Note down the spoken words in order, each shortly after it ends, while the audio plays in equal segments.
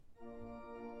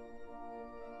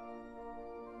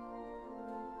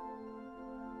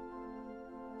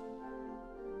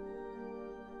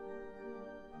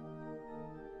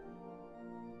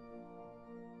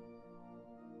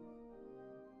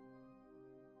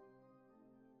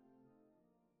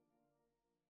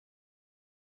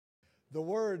The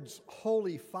words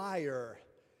holy fire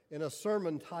in a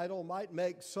sermon title might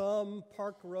make some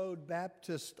Park Road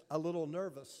Baptist a little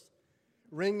nervous,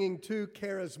 ringing too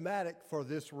charismatic for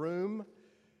this room.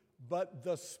 But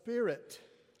the Spirit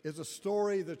is a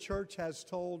story the church has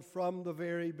told from the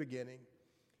very beginning.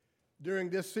 During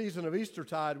this season of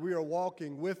Eastertide, we are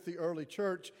walking with the early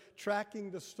church,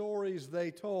 tracking the stories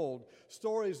they told,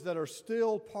 stories that are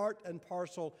still part and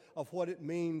parcel of what it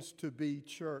means to be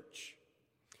church.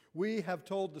 We have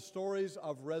told the stories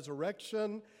of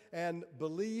resurrection and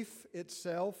belief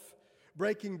itself,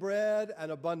 breaking bread and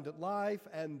abundant life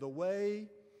and the way.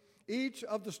 Each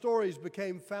of the stories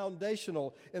became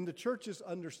foundational in the church's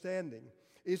understanding,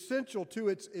 essential to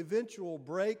its eventual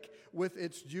break with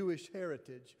its Jewish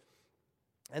heritage.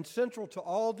 And central to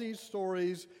all these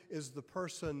stories is the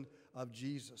person of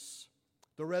Jesus,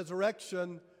 the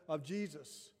resurrection of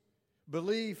Jesus,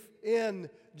 belief in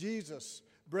Jesus,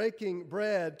 breaking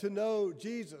bread to know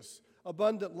Jesus,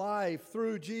 abundant life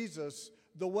through Jesus,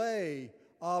 the way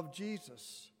of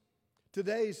Jesus.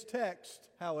 Today's text,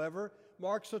 however,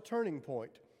 marks a turning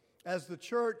point as the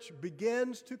church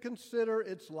begins to consider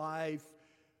its life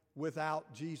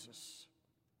without Jesus.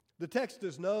 The text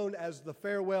is known as the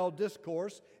farewell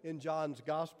discourse in John's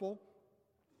gospel.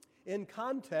 In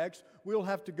context, we'll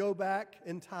have to go back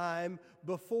in time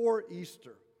before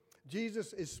Easter.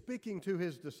 Jesus is speaking to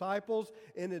his disciples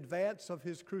in advance of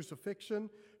his crucifixion,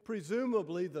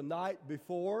 presumably the night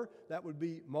before. That would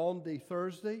be Maundy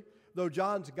Thursday, though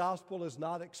John's gospel is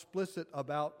not explicit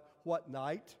about what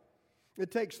night.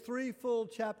 It takes 3 full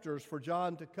chapters for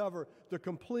John to cover the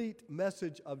complete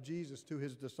message of Jesus to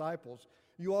his disciples.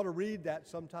 You ought to read that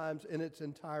sometimes in its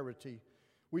entirety.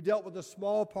 We dealt with a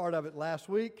small part of it last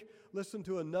week. Listen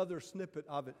to another snippet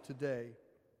of it today.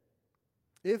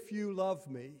 If you love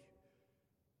me,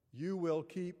 you will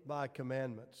keep my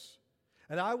commandments.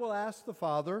 And I will ask the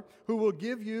Father, who will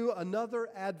give you another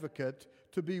advocate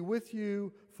to be with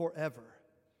you forever.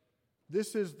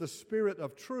 This is the Spirit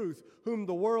of truth, whom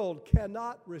the world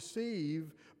cannot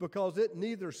receive because it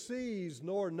neither sees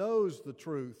nor knows the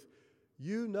truth.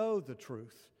 You know the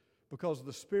truth because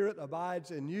the Spirit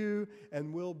abides in you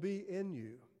and will be in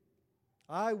you.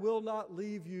 I will not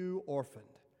leave you orphaned.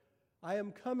 I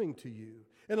am coming to you.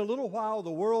 In a little while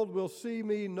the world will see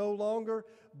me no longer,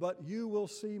 but you will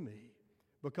see me.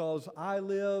 Because I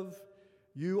live,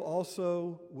 you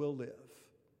also will live.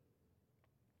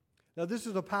 Now this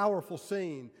is a powerful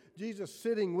scene. Jesus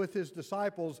sitting with his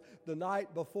disciples the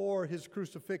night before his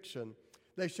crucifixion.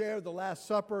 They share the Last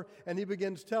Supper, and he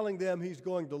begins telling them he's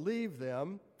going to leave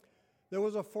them. There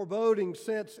was a foreboding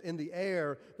sense in the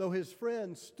air, though his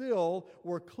friends still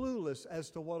were clueless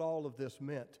as to what all of this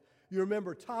meant. You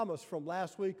remember Thomas from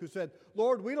last week who said,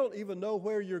 "Lord, we don't even know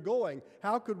where you're going.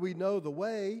 How could we know the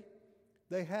way?"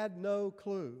 They had no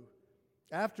clue.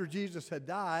 After Jesus had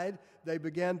died, they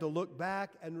began to look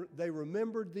back and they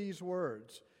remembered these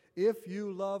words, "If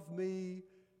you love me,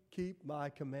 keep my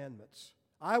commandments.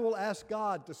 I will ask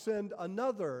God to send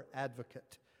another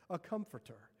advocate, a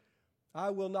comforter. I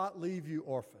will not leave you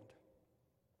orphaned."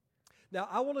 Now,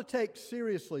 I want to take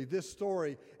seriously this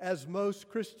story as most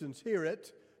Christians hear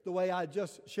it, the way I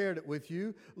just shared it with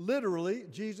you. Literally,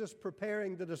 Jesus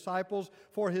preparing the disciples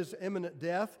for his imminent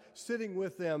death, sitting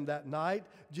with them that night.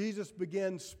 Jesus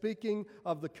begins speaking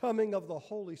of the coming of the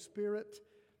Holy Spirit.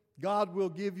 God will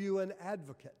give you an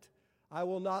advocate. I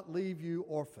will not leave you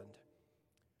orphaned.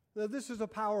 Now, this is a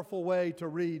powerful way to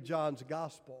read John's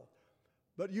gospel.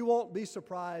 But you won't be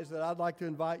surprised that I'd like to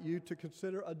invite you to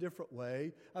consider a different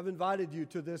way. I've invited you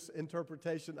to this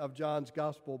interpretation of John's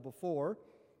gospel before.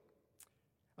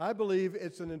 I believe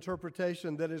it's an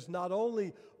interpretation that is not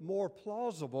only more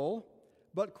plausible,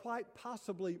 but quite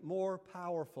possibly more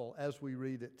powerful as we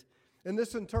read it. In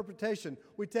this interpretation,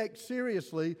 we take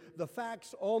seriously the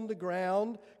facts on the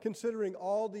ground, considering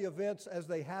all the events as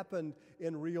they happened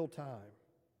in real time.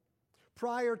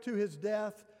 Prior to his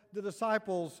death, the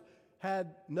disciples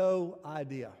had no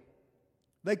idea.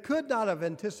 They could not have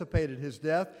anticipated his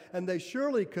death, and they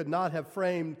surely could not have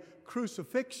framed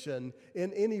crucifixion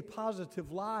in any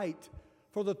positive light.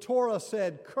 For the Torah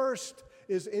said, "Cursed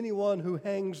is anyone who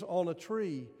hangs on a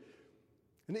tree."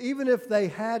 And even if they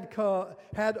had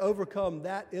overcome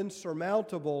that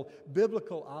insurmountable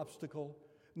biblical obstacle,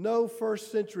 no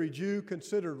first century Jew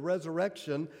considered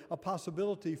resurrection a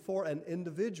possibility for an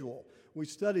individual. We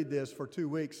studied this for 2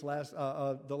 weeks,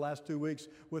 the last 2 weeks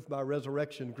with my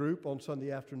resurrection group on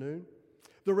Sunday afternoon.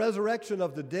 The resurrection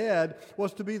of the dead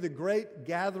was to be the great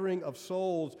gathering of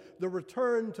souls, the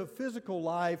return to physical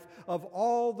life of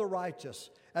all the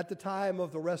righteous at the time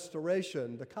of the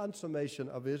restoration, the consummation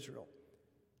of Israel.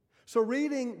 So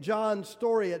reading John's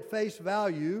story at face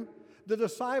value, the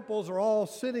disciples are all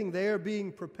sitting there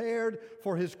being prepared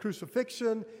for his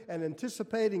crucifixion and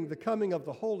anticipating the coming of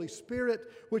the Holy Spirit,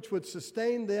 which would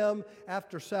sustain them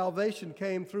after salvation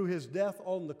came through his death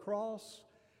on the cross.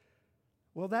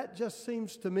 Well, that just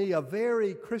seems to me a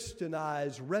very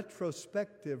Christianized,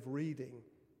 retrospective reading.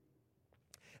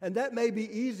 And that may be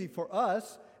easy for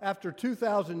us after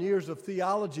 2,000 years of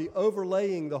theology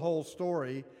overlaying the whole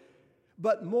story.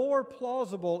 But more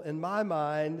plausible in my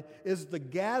mind is the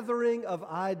gathering of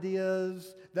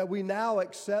ideas that we now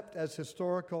accept as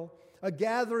historical, a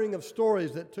gathering of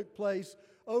stories that took place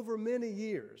over many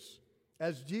years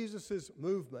as Jesus'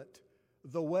 movement,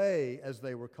 the Way as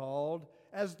they were called,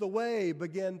 as the Way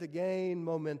began to gain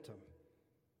momentum.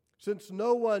 Since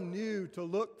no one knew to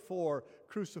look for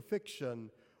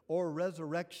crucifixion or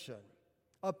resurrection,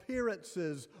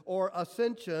 appearances or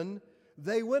ascension,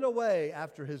 they went away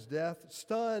after his death,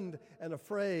 stunned and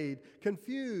afraid,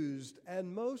 confused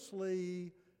and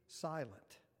mostly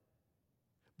silent.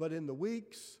 But in the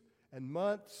weeks and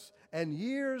months and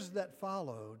years that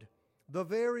followed, the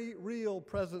very real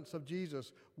presence of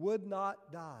Jesus would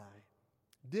not die,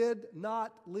 did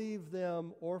not leave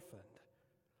them orphaned.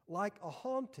 Like a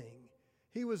haunting,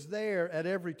 he was there at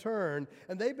every turn,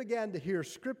 and they began to hear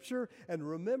Scripture and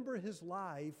remember his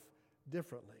life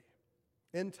differently.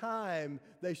 In time,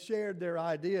 they shared their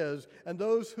ideas, and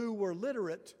those who were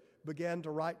literate began to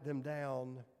write them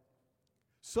down.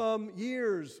 Some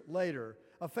years later,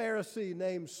 a Pharisee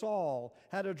named Saul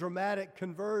had a dramatic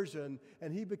conversion,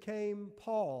 and he became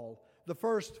Paul, the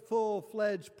first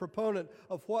full-fledged proponent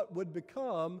of what would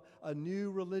become a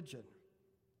new religion.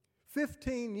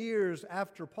 15 years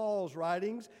after Paul's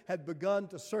writings had begun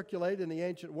to circulate in the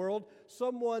ancient world,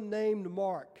 someone named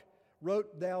Mark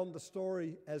wrote down the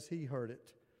story as he heard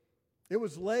it. It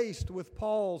was laced with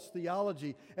Paul's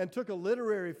theology and took a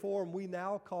literary form we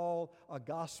now call a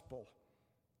gospel.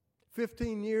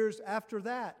 15 years after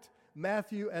that,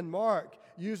 Matthew and Luke,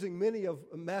 using many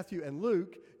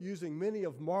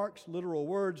of Mark's literal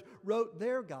words, wrote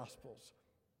their gospels.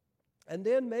 And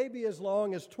then maybe as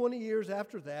long as 20 years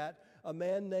after that, a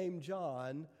man named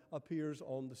John appears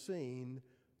on the scene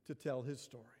to tell his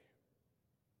story.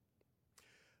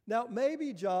 Now,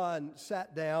 maybe John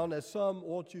sat down, as some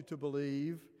want you to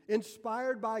believe,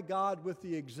 inspired by God with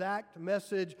the exact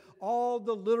message, all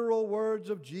the literal words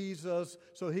of Jesus,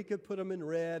 so he could put them in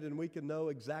red and we could know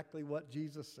exactly what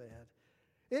Jesus said.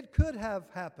 It could have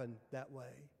happened that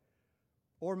way.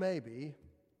 Or maybe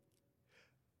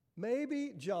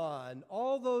John,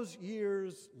 all those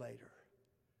years later,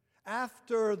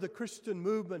 after the Christian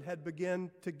movement had begun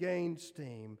to gain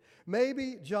steam,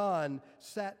 maybe John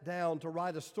sat down to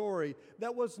write a story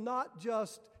that was not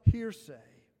just hearsay.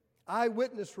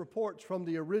 Eyewitness reports from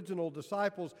the original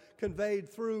disciples conveyed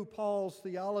through Paul's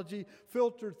theology,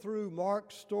 filtered through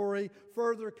Mark's story,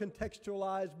 further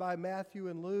contextualized by Matthew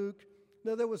and Luke.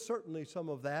 Now, there was certainly some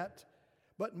of that,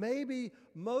 but maybe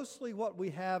mostly what we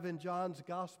have in John's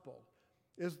gospel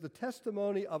is the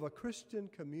testimony of a Christian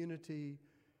community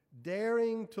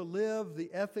daring to live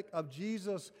the ethic of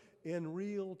Jesus in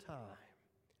real time,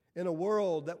 in a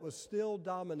world that was still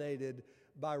dominated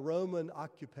by Roman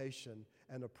occupation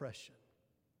and oppression.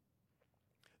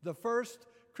 The first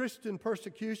Christian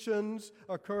persecutions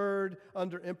occurred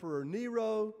under Emperor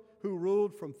Nero, who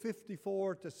ruled from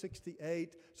 54 to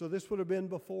 68. So this would have been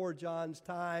before John's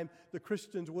time. The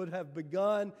Christians would have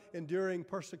begun enduring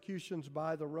persecutions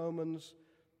by the Romans.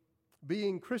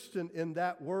 Being Christian in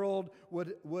that world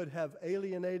would have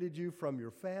alienated you from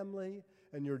your family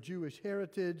and your Jewish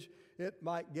heritage. It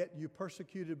might get you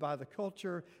persecuted by the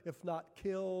culture, if not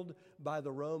killed by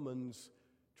the Romans.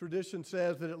 Tradition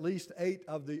says that at least 8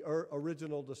 of the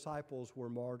original disciples were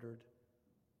martyred.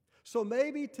 So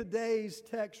maybe today's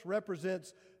text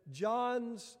represents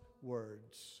John's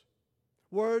words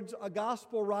a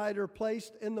gospel writer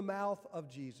placed in the mouth of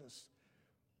Jesus.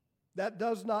 That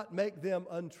does not make them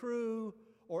untrue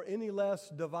or any less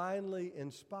divinely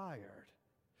inspired.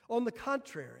 On the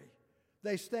contrary,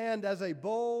 they stand as a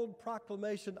bold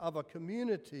proclamation of a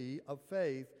community of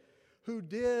faith who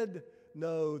did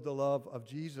know the love of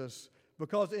Jesus,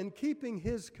 because in keeping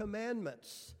his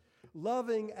commandments,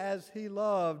 loving as he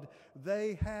loved,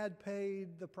 they had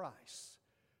paid the price.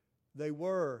 They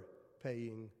were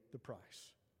paying the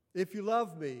price. If you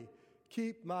love me,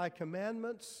 keep my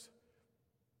commandments.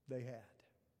 They had.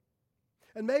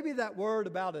 And maybe that word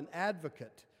about an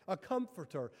advocate, a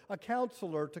comforter, a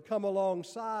counselor to come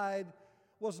alongside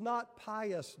was not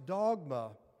pious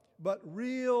dogma, but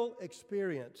real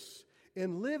experience.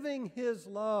 In living his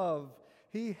love,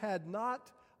 he had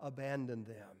not abandoned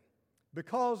them,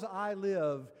 Because I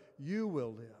live, you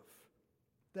will live.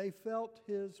 They felt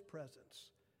his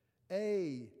presence,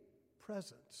 a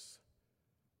presence,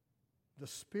 the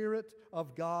Spirit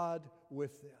of God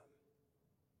with them.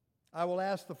 I will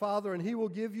ask the Father, and he will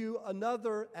give you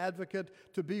another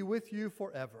advocate to be with you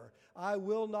forever. I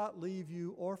will not leave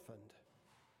you orphaned.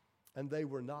 And they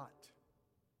were not.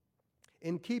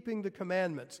 In keeping the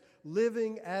commandments,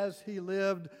 living as he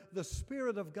lived, the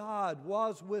Spirit of God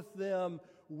was with them,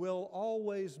 will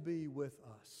always be with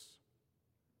us.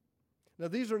 Now,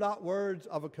 these are not words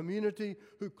of a community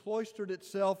who cloistered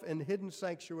itself in hidden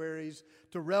sanctuaries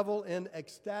to revel in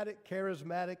ecstatic,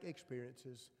 charismatic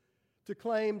experiences, to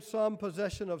claim some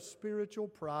possession of spiritual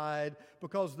pride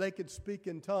because they could speak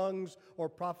in tongues or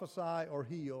prophesy or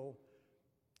heal.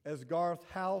 As Garth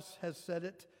House has said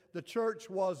it, the church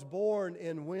was born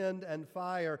in wind and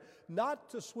fire, not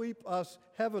to sweep us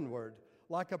heavenward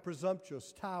like a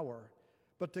presumptuous tower,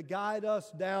 but to guide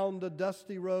us down the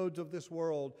dusty roads of this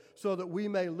world so that we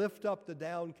may lift up the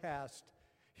downcast,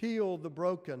 heal the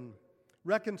broken,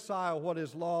 reconcile what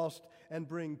is lost, and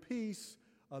bring peace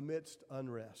amidst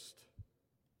unrest.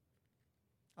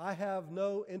 I have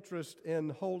no interest in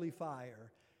holy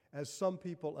fire, as some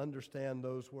people understand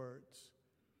those words.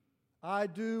 I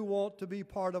do want to be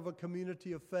part of a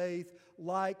community of faith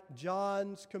like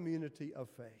John's community of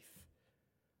faith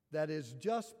that is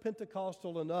just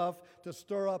Pentecostal enough to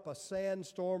stir up a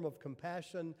sandstorm of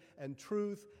compassion and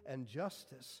truth and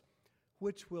justice,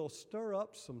 which will stir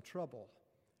up some trouble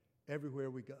everywhere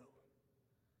we go.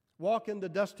 Walking the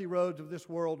dusty roads of this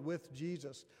world with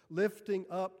Jesus, lifting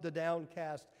up the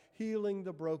downcast, healing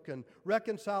the broken,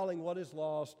 reconciling what is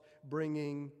lost,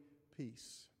 bringing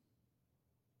peace.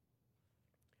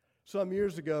 Some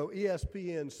years ago,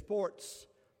 ESPN Sports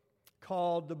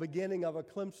called the beginning of a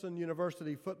Clemson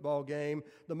University football game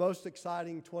the most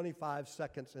exciting 25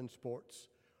 seconds in sports.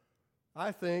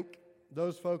 I think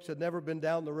those folks had never been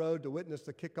down the road to witness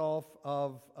the kickoff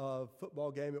of a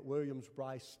football game at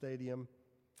Williams-Brice Stadium.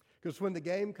 Because when the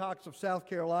Gamecocks of South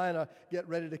Carolina get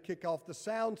ready to kick off, the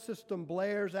sound system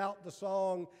blares out the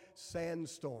song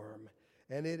Sandstorm,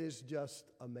 and it is just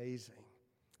amazing.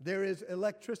 There is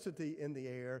electricity in the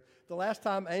air. The last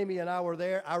time Amy and I were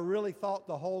there, I really thought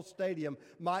the whole stadium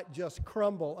might just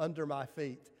crumble under my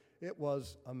feet. It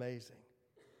was amazing.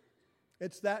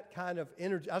 It's that kind of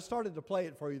energy. I started to play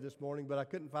it for you this morning, but I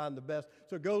couldn't find the best.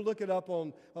 So go look it up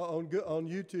on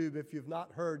YouTube if you've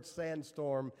not heard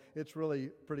Sandstorm. It's really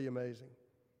pretty amazing.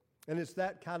 And it's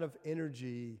that kind of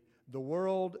energy the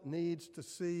world needs to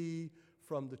see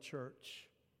from the church.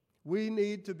 We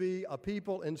need to be a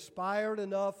people inspired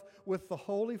enough with the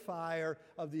holy fire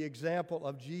of the example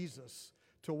of Jesus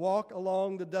to walk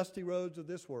along the dusty roads of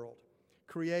this world,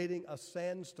 creating a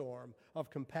sandstorm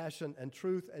of compassion and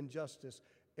truth and justice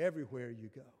everywhere you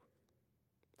go.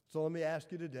 So let me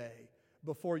ask you today,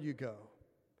 before you go,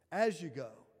 as you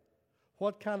go,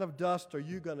 what kind of dust are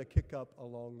you going to kick up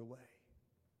along the way?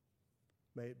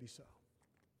 May it be so.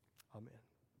 Amen.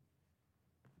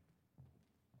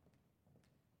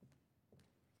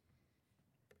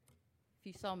 If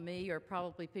you saw me or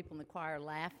probably people in the choir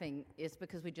laughing, it's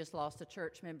because we just lost a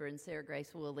church member in Sarah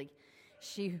Grace Woolley.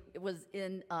 She was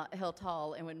in Helt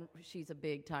Hall, and when she's a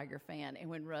big Tiger fan, and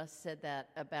when Russ said that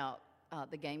about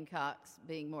the Gamecocks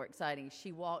being more exciting,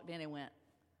 she walked in and went.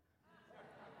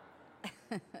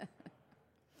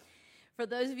 For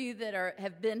those of you that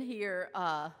have been here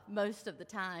most of the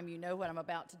time, you know what I'm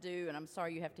about to do, and I'm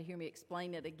sorry you have to hear me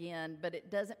explain it again, but it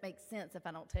doesn't make sense if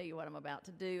I don't tell you what I'm about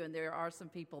to do, and there are some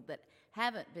people that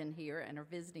haven't been here and are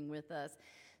visiting with us.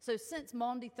 So since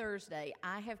Maundy Thursday,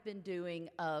 I have been doing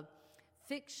a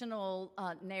fictional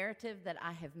narrative that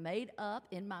I have made up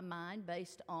in my mind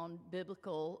based on the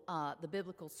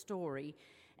biblical story,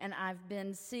 and I've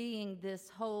been seeing this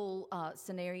whole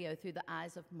scenario through the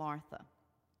eyes of Martha.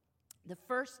 The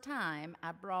first time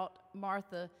I brought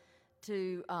Martha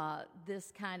to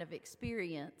this kind of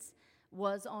experience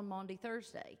was on Maundy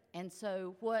Thursday. And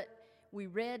so what we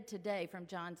read today from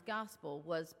John's Gospel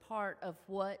was part of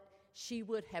what she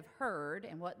would have heard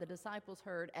and what the disciples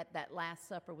heard at that Last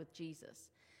Supper with Jesus.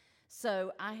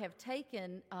 So I have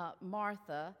taken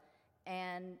Martha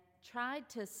and tried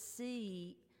to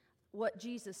see what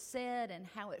Jesus said and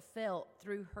how it felt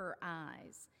through her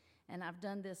eyes. And I've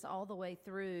done this all the way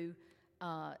through,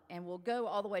 and we'll go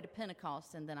all the way to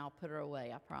Pentecost, and then I'll put her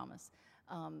away, I promise,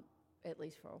 at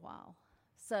least for a while.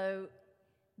 So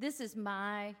this is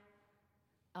my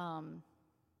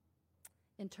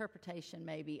interpretation,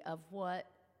 maybe, of what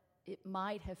it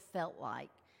might have felt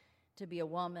like to be a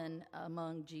woman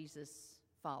among Jesus'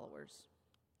 followers.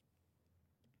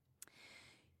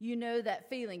 You know that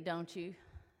feeling, don't you?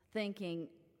 Thinking,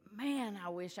 man, I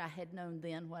wish I had known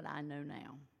then what I know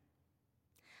now.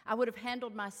 I would have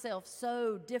handled myself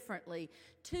so differently.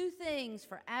 Two things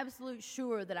for absolute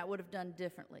sure that I would have done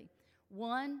differently.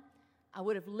 One, I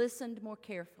would have listened more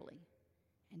carefully.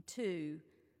 And two,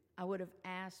 I would have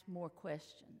asked more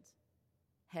questions.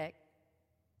 Heck,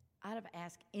 I'd have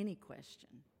asked any question.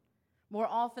 More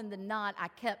often than not, I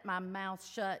kept my mouth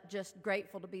shut, just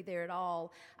grateful to be there at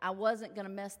all. I wasn't going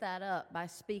to mess that up by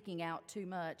speaking out too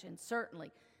much, and certainly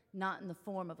not in the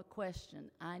form of a question.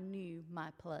 I knew my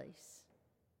place.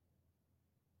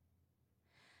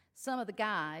 Some of the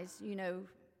guys, you know,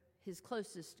 his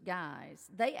closest guys,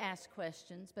 they asked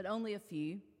questions, but only a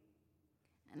few.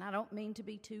 And I don't mean to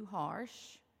be too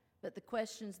harsh, but the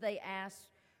questions they asked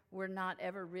were not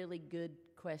ever really good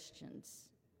questions,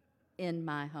 in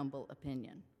my humble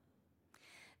opinion.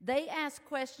 They asked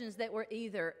questions that were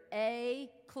either A,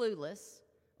 clueless,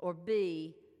 or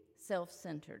B,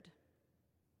 self-centered.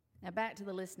 Now back to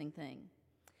the listening thing.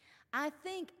 I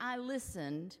think I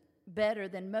listened better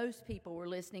than most people were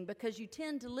listening, because you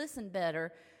tend to listen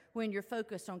better when you're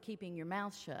focused on keeping your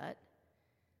mouth shut.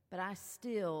 But I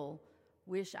still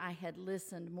wish I had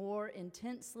listened more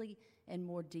intensely and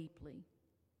more deeply.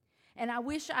 And I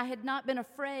wish I had not been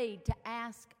afraid to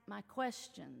ask my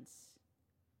questions.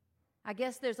 I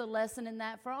guess there's a lesson in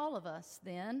that for all of us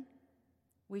then.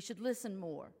 We should listen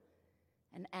more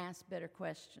and ask better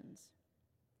questions.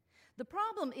 The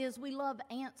problem is we love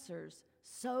answers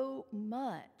so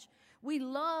much. We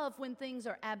love when things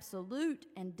are absolute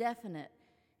and definite,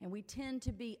 and we tend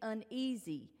to be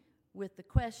uneasy with the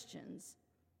questions.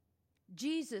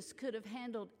 Jesus could have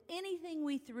handled anything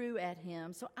we threw at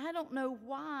him, so I don't know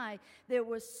why there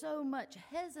was so much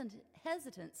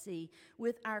hesitancy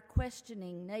with our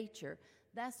questioning nature.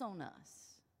 That's on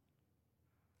us.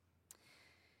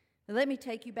 Now, let me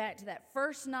take you back to that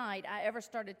first night I ever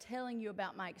started telling you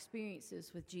about my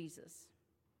experiences with Jesus.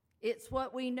 It's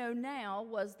what we know now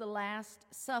was the Last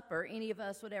Supper any of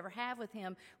us would ever have with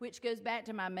him, which goes back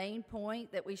to my main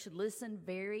point that we should listen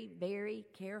very, very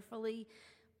carefully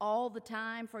all the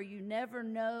time, for you never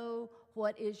know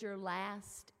what is your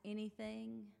last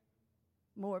anything.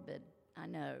 Morbid, I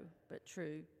know, but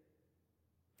true.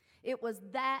 It was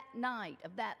that night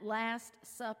of that Last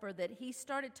Supper that he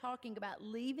started talking about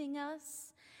leaving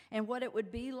us and what it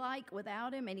would be like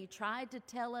without him, and he tried to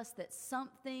tell us that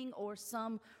something or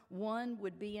someone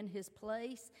would be in his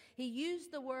place. He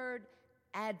used the word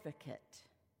advocate,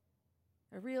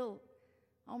 a real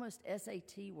almost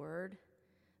SAT word.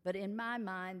 But in my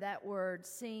mind, that word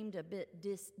seemed a bit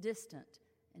distant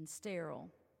and sterile.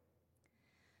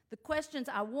 The questions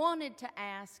I wanted to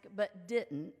ask but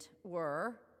didn't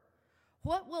were,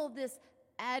 what will this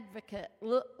advocate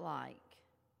look like?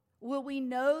 Will we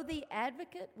know the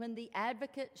advocate when the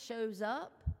advocate shows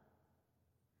up?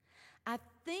 I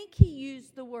think he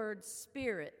used the word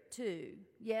spirit too.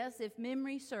 Yes, if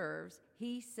memory serves,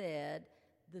 he said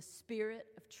the Spirit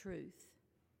of truth.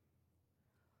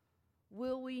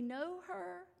 Will we know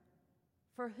her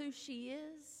for who she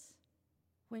is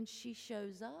when she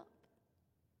shows up?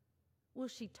 Will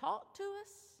she talk to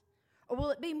us? Or will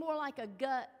it be more like a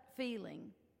gut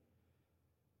feeling?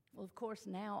 Well, of course,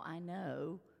 now I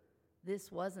know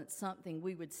this wasn't something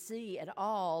we would see at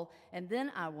all. And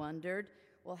then I wondered,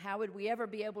 well, how would we ever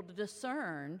be able to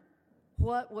discern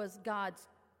what was God's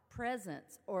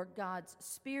presence or God's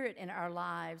Spirit in our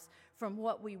lives from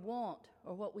what we want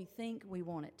or what we think we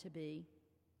want it to be?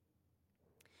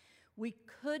 We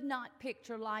could not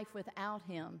picture life without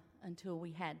him until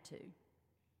we had to.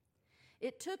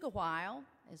 It took a while,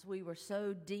 as we were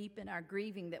so deep in our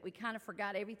grieving that we kind of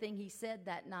forgot everything he said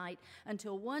that night,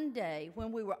 until one day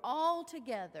when we were all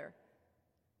together,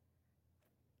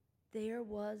 there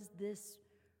was this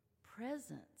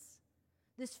presence,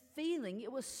 this feeling.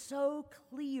 It was so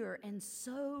clear and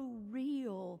so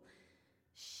real.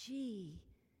 She,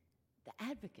 the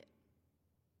advocate,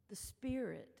 the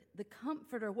Spirit, the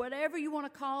comforter, whatever you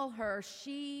want to call her,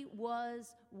 she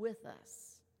was with us.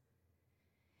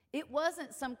 It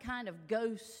wasn't some kind of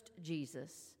ghost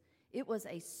Jesus. It was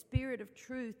a Spirit of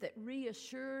truth that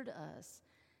reassured us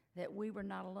that we were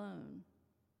not alone.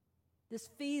 This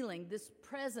feeling, this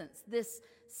presence, this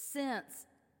sense,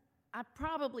 I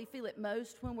probably feel it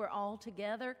most when we're all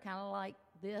together, kind of like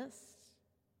this.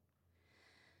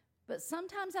 But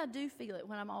sometimes I do feel it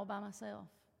when I'm all by myself.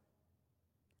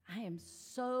 I am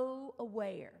so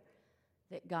aware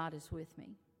that God is with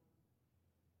me.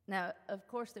 Now, of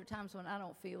course, there are times when I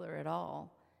don't feel her at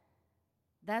all.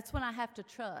 That's when I have to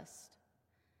trust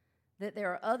that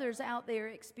there are others out there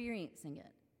experiencing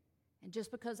it, And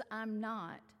just because I'm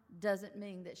not doesn't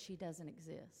mean that she doesn't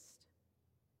exist.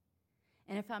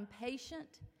 And if I'm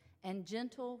patient and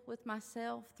gentle with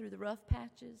myself through the rough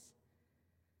patches,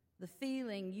 the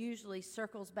feeling usually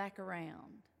circles back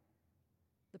around.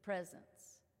 The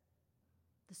presence,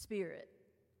 the Spirit,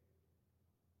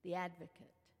 the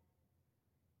advocate.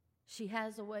 She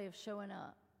has a way of showing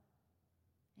up,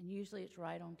 and usually it's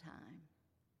right on time.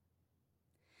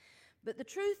 But the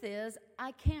truth is,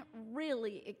 I can't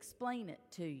really explain it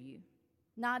to you,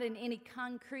 not in any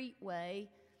concrete way.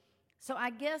 So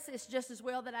I guess it's just as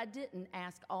well that I didn't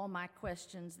ask all my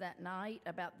questions that night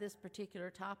about this particular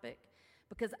topic,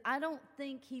 because I don't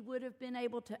think he would have been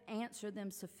able to answer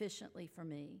them sufficiently for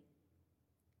me.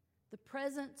 The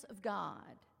presence of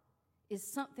God is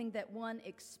something that one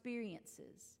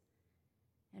experiences,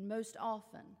 and most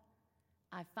often,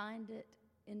 I find it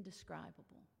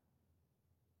indescribable.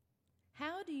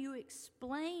 How do you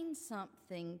explain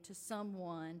something to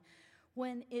someone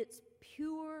when it's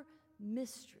pure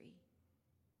mystery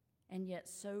and yet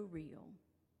so real?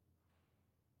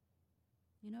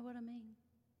 You know what I mean?